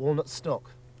walnut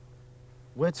stock.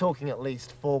 We're talking at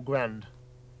least $4 grand.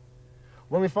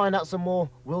 When we find out some more,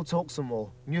 we'll talk some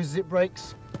more. News as it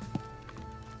breaks,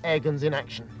 Airguns in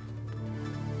action.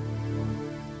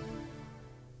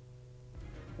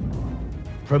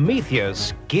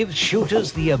 Prometheus gives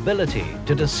shooters the ability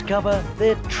to discover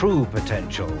their true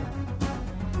potential.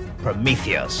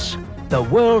 Prometheus, the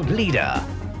world leader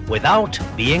without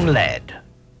being led.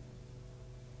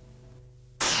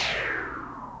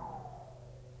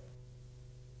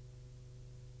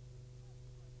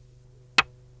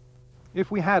 If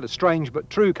we had a strange but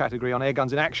true category on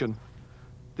airguns in action,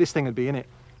 this thing would be in it.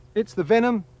 It's the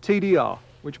Venom TDR,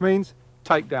 which means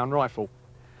takedown rifle.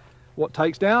 What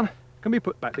takes down can be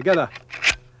put back together.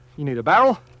 You need a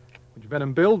barrel, which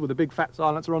Venom build with a big fat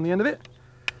silencer on the end of it.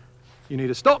 You need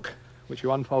a stock, which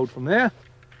you unfold from there,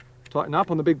 tighten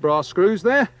up on the big brass screws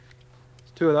there.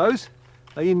 There's 2 of those.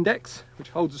 They index, which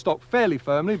holds the stock fairly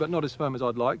firmly, but not as firm as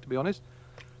I'd like, to be honest.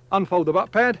 Unfold the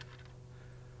butt pad,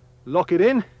 lock it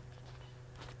in,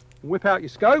 whip out your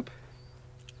scope,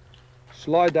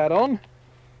 slide that on,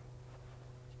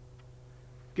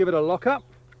 give it a lock up,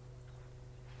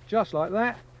 just like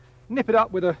that, nip it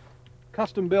up with a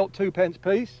custom built 2p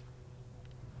piece,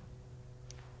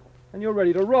 and you're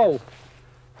ready to roll.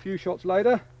 A few shots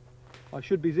later, I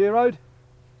should be zeroed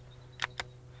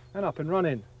and up and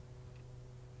running.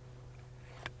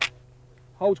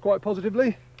 Holds quite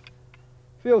positively,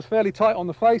 feels fairly tight on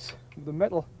the face, with the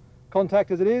metal contact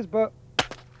as it is, but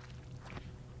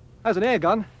as an air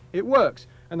gun, it works.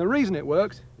 And the reason it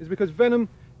works is because Venom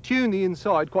tuned the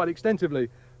inside quite extensively.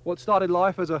 What started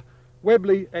life as a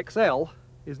Webley XL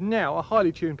is now a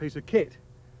highly tuned piece of kit.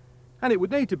 And it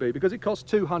would need to be, because it costs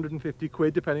 250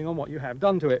 quid depending on what you have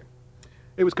done to it.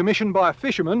 It was commissioned by a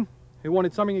fisherman who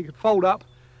wanted something he could fold up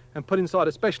and put inside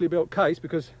a specially built case,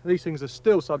 because these things are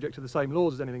still subject to the same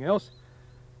laws as anything else.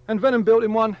 And Venom built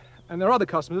him one, and their other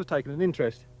customers have taken an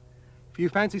interest. If you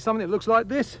fancy something that looks like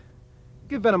this,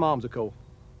 give Venom Arms a call.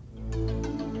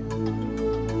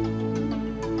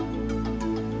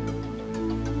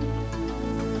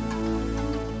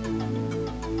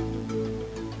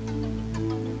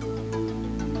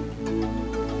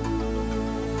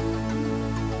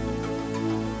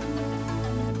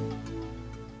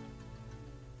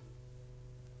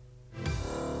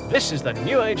 This is the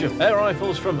new age of air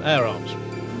rifles from Air Arms.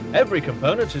 Every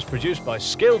component is produced by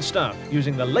skilled staff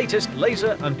using the latest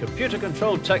laser and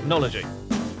computer-controlled technology.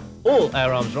 All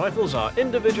Air Arms rifles are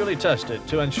individually tested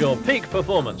to ensure peak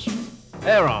performance.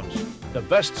 Air Arms, the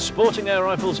best sporting air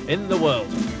rifles in the world,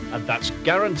 and that's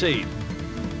guaranteed.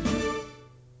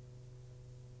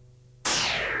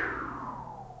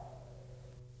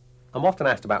 I'm often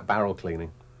asked about barrel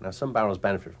cleaning. Now, some barrels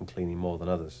benefit from cleaning more than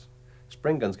others.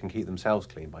 Spring guns can keep themselves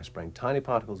clean by spraying tiny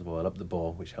particles of oil up the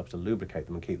bore, which helps to lubricate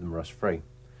them and keep them rust-free.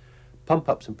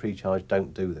 Pump-ups and pre-charge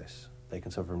don't do this. They can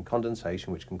suffer from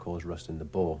condensation, which can cause rust in the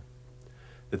bore.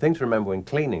 The thing to remember when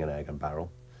cleaning an airgun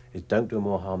barrel is don't do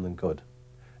more harm than good.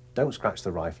 Don't scratch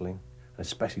the rifling, and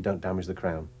especially don't damage the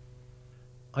crown.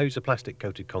 I use a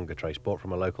plastic-coated conger trace bought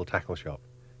from a local tackle shop.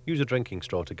 Use a drinking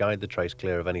straw to guide the trace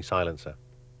clear of any silencer.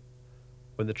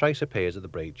 When the trace appears at the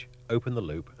breech, open the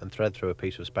loop and thread through a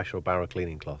piece of special barrel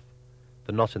cleaning cloth.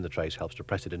 The knot in the trace helps to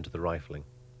press it into the rifling.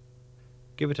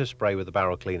 Give it a spray with the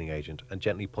barrel cleaning agent and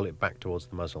gently pull it back towards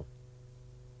the muzzle.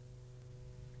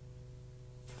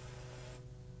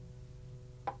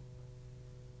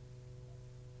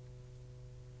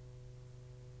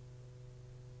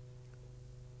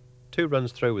 Two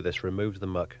runs through with this removes the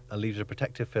muck and leaves a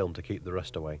protective film to keep the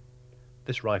rust away.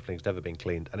 This rifling's never been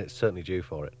cleaned and it's certainly due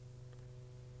for it.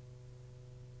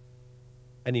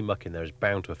 Any muck in there is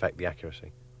bound to affect the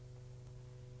accuracy.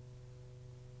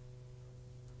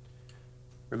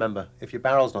 Remember, if your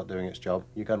barrel's not doing its job,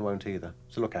 your gun won't either,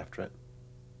 so look after it.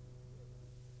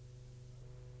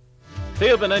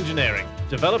 Theobin Engineering,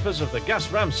 developers of the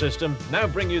gas ram system, now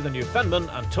bring you the new Fenman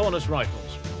and Taunus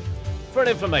rifles. For an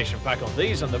information pack on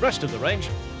these and the rest of the range,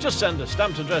 just send a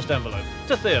stamped addressed envelope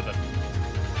to Theobin.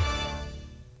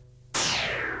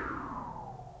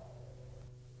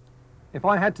 If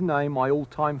I had to name my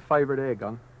all-time favourite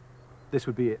airgun, this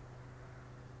would be it.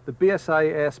 The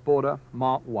BSA Air Sporter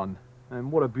Mark 1,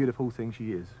 and what a beautiful thing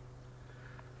she is.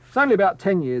 It's only about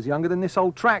 10 years younger than this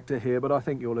old tractor here, but I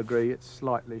think you'll agree it's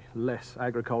slightly less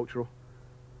agricultural.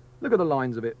 Look at the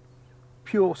lines of it,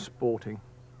 pure sporting.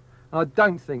 And I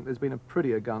don't think there's been a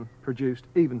prettier gun produced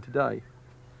even today.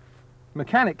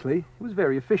 Mechanically, it was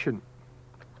very efficient.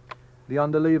 The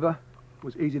underlever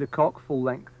was easy to cock full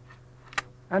length.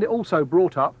 And it also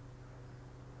brought up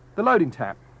the loading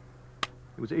tap.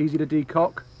 It was easy to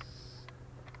decock,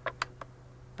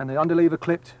 and the underlever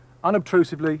clipped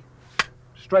unobtrusively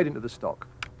straight into the stock.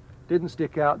 Didn't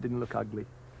stick out, didn't look ugly.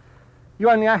 You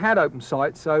only had open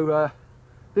sights, so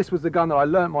this was the gun that I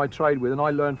learnt my trade with, and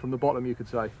I learned from the bottom, you could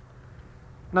say.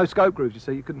 No scope grooves, you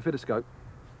see, you couldn't fit a scope.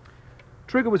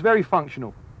 Trigger was very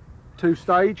functional.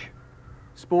 Two-stage,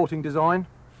 sporting design,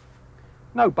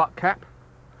 no butt cap.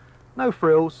 No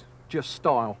frills, just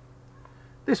style.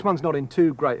 This one's not in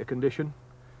too great a condition,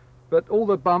 but all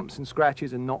the bumps and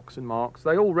scratches and knocks and marks,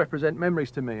 they all represent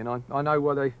memories to me, and I know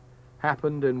where they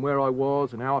happened and where I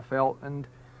was and how I felt, and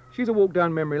she's a walk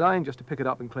down memory lane just to pick it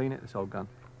up and clean it, this old gun.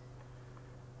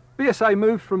 BSA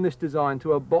moved from this design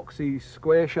to a boxy,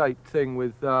 square-shaped thing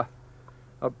with a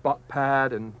butt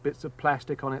pad and bits of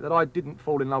plastic on it that I didn't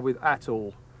fall in love with at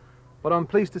all. But I'm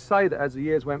pleased to say that as the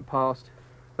years went past,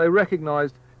 they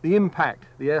recognised the impact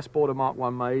the Air Sporter Mark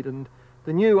 1 made, and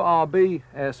the new RB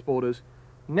Air Sporters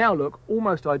now look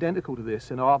almost identical to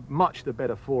this and are much the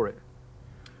better for it.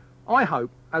 I hope,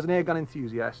 as an airgun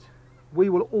enthusiast, we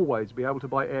will always be able to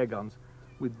buy airguns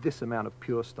with this amount of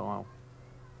pure style.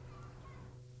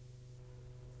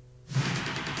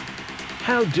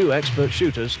 How do expert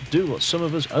shooters do what some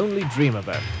of us only dream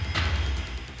about?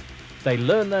 They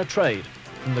learn their trade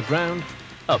from the ground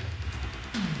up.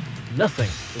 Nothing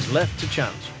is left to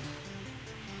chance.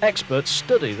 Experts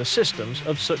study the systems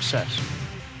of success,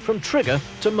 from trigger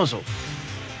to muzzle.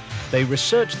 They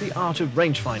research the art of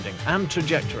range finding and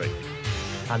trajectory,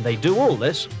 and they do all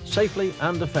this safely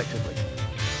and effectively.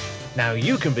 Now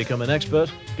you can become an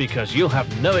expert because you'll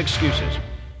have no excuses.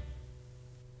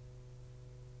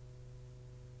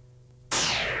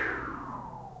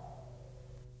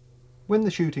 When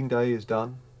the shooting day is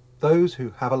done, those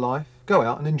who have a life go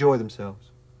out and enjoy themselves.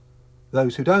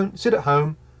 Those who don't sit at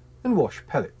home and wash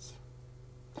pellets.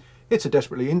 It's a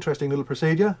desperately interesting little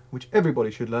procedure which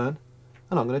everybody should learn,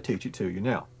 and I'm going to teach it to you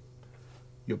now.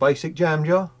 Your basic jam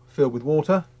jar filled with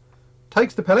water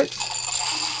takes the pellets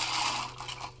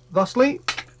thusly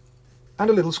and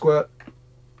a little squirt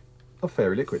of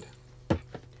fairy liquid.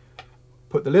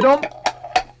 Put the lid on,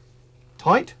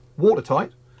 tight,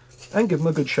 watertight, and give them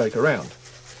a good shake around.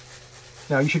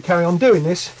 Now you should carry on doing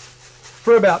this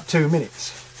for about 2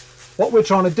 minutes. What we're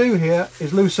trying to do here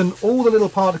is loosen all the little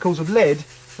particles of lead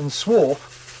and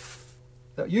swarf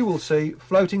that you will see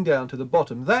floating down to the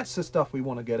bottom. That's the stuff we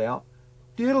want to get out.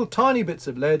 The little tiny bits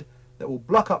of lead that will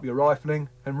block up your rifling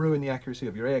and ruin the accuracy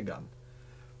of your air gun.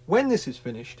 When this is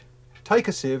finished, take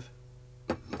a sieve,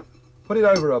 put it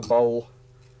over a bowl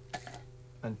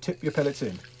and tip your pellets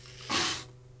in.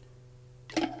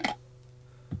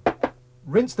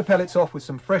 Rinse the pellets off with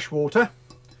some fresh water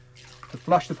to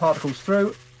flush the particles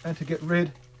through and to get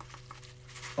rid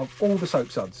of all the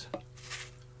soap suds.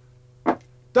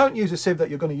 Don't use a sieve that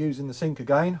you're going to use in the sink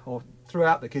again or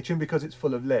throughout the kitchen because it's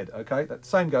full of lead, okay? That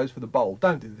same goes for the bowl.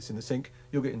 Don't do this in the sink.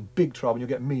 You'll get in big trouble and you'll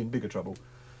get me in bigger trouble.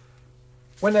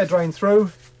 When they're drained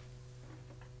through,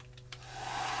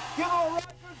 give them a right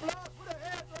good blast with a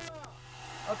hairdryer,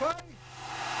 okay?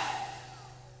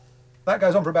 That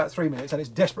goes on for about 3 minutes and it's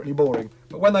desperately boring.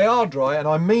 But when they are dry, and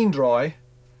I mean dry,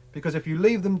 because if you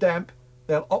leave them damp,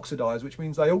 they'll oxidise, which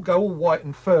means they all go all white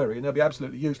and furry and they'll be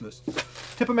absolutely useless.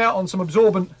 Tip them out on some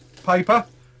absorbent paper.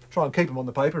 Try and keep them on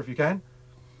the paper if you can.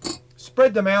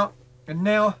 Spread them out, and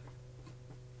now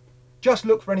just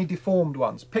look for any deformed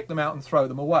ones. Pick them out and throw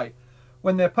them away.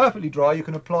 When they're perfectly dry, you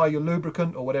can apply your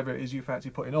lubricant or whatever it is you fancy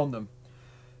putting on them.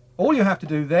 All you have to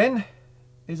do then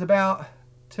is about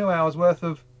 2 hours worth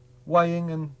of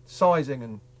weighing and sizing,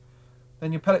 and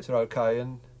then your pellets are okay.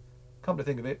 And come to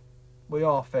think of it, we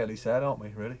are fairly sad, aren't we,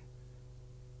 really?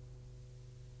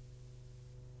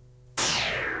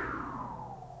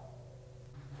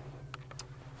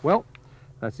 Well,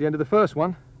 that's the end of the first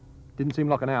one. Didn't seem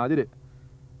like an hour, did it?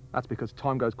 That's because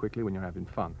time goes quickly when you're having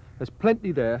fun. There's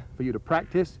plenty there for you to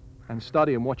practice and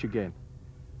study and watch again.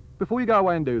 Before you go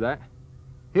away and do that,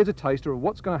 here's a taster of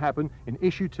what's going to happen in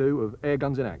issue 2 of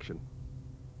Airguns in Action.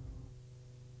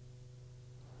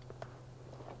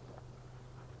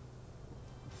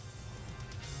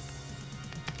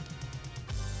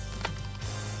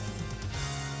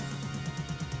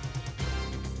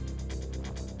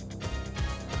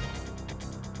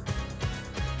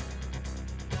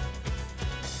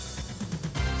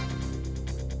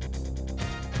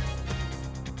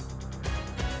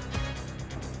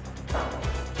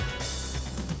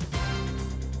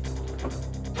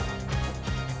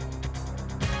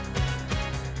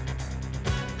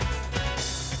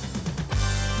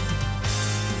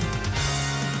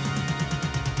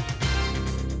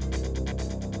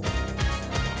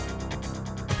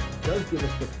 Does give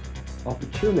us the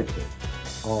opportunity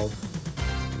of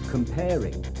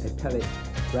comparing a pellet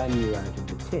brand new out of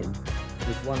the tin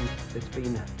with one that's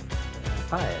been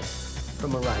fired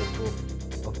from a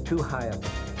rifle of too high a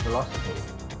velocity.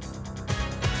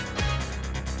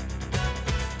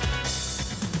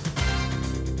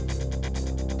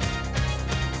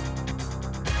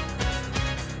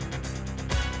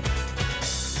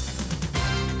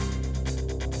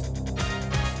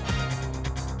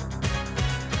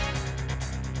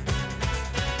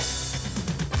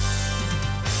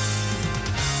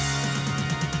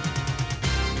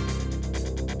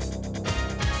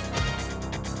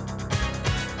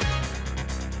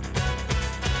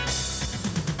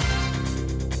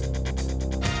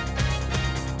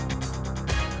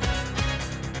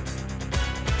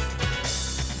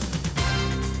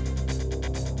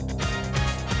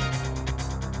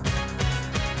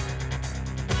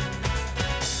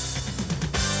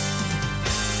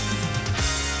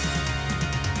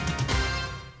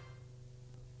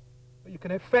 You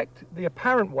can affect the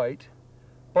apparent weight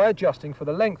by adjusting for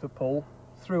the length of pull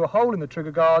through a hole in the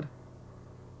trigger guard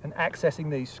and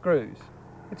accessing these screws.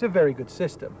 It's a very good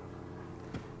system.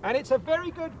 And it's a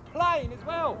very good plane as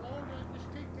well.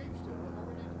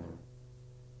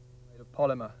 Made of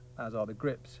polymer, as are the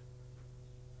grips.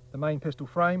 The main pistol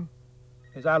frame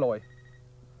is alloy.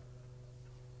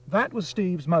 That was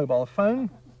Steve's mobile phone,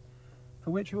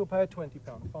 for which you will pay a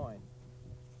 £20 fine.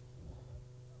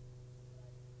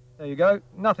 There you go,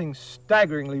 nothing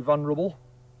staggeringly vulnerable.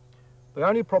 The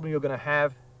only problem you're going to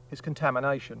have is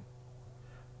contamination.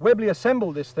 Webley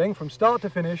assembled this thing from start to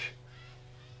finish.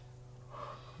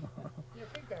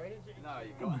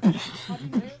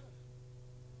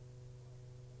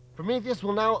 Prometheus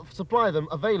will now supply them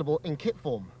available in kit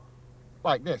form,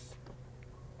 like this.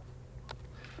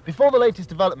 Before the latest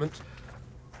development,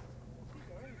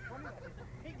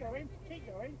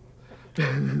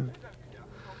 here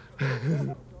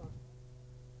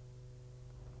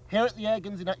at the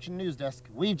Airguns in Action news desk,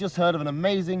 we've just heard of an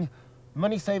amazing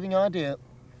money-saving idea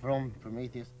from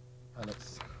Prometheus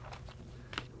pellets.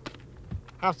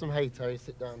 Have some hay, Terry,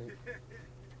 sit down here.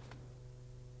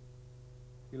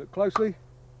 You look closely,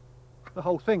 the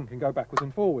whole thing can go backwards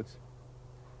and forwards.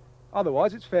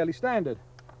 Otherwise, it's fairly standard.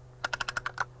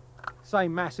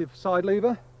 Same massive side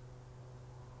lever.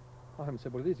 I haven't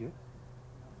said what it is yet.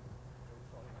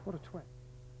 What a twat.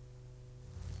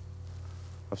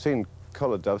 I've seen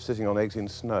collared doves sitting on eggs in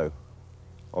snow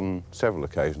on several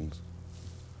occasions.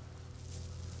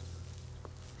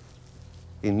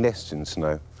 In nests in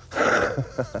snow.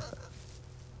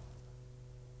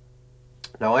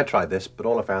 Now, I tried this, but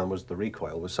all I found was the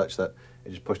recoil was such that it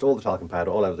just pushed all the talcum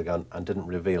powder all over the gun and didn't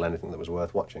reveal anything that was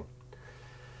worth watching.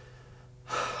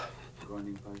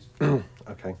 Grinding paste.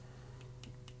 Okay.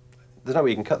 There's no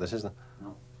way you can cut this, is there?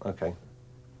 No. Okay.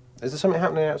 Is there something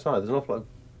happening outside? There's an awful lot.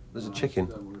 There's a chicken.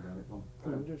 Don't worry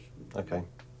about it. Okay.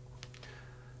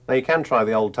 Now you can try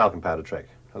the old talcum powder trick,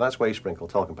 and that's where you sprinkle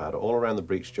talcum powder all around the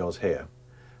breech jaws here,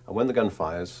 and when the gun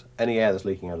fires, any air that's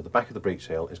leaking out of the back of the breech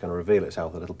seal is going to reveal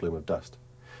itself a little plume of dust.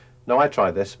 Now I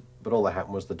tried this, but all that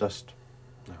happened was the dust.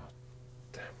 Oh,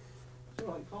 damn. It's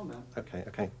all right, calm down. Okay,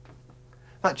 okay.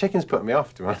 That chicken's putting me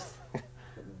off, to be honest.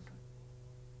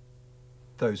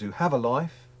 Those who have a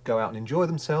life go out and enjoy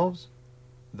themselves.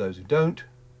 Those who don't,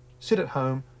 sit at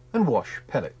home and wash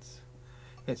pellets.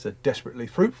 It's a desperately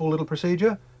fruitful little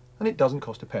procedure, and it doesn't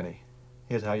cost a penny.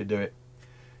 Here's how you do it.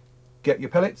 Get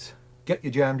your pellets, get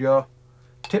your jam jar,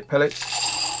 tip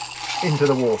pellets into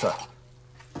the water.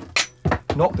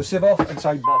 Knock the sieve off and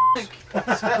say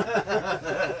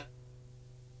bollocks.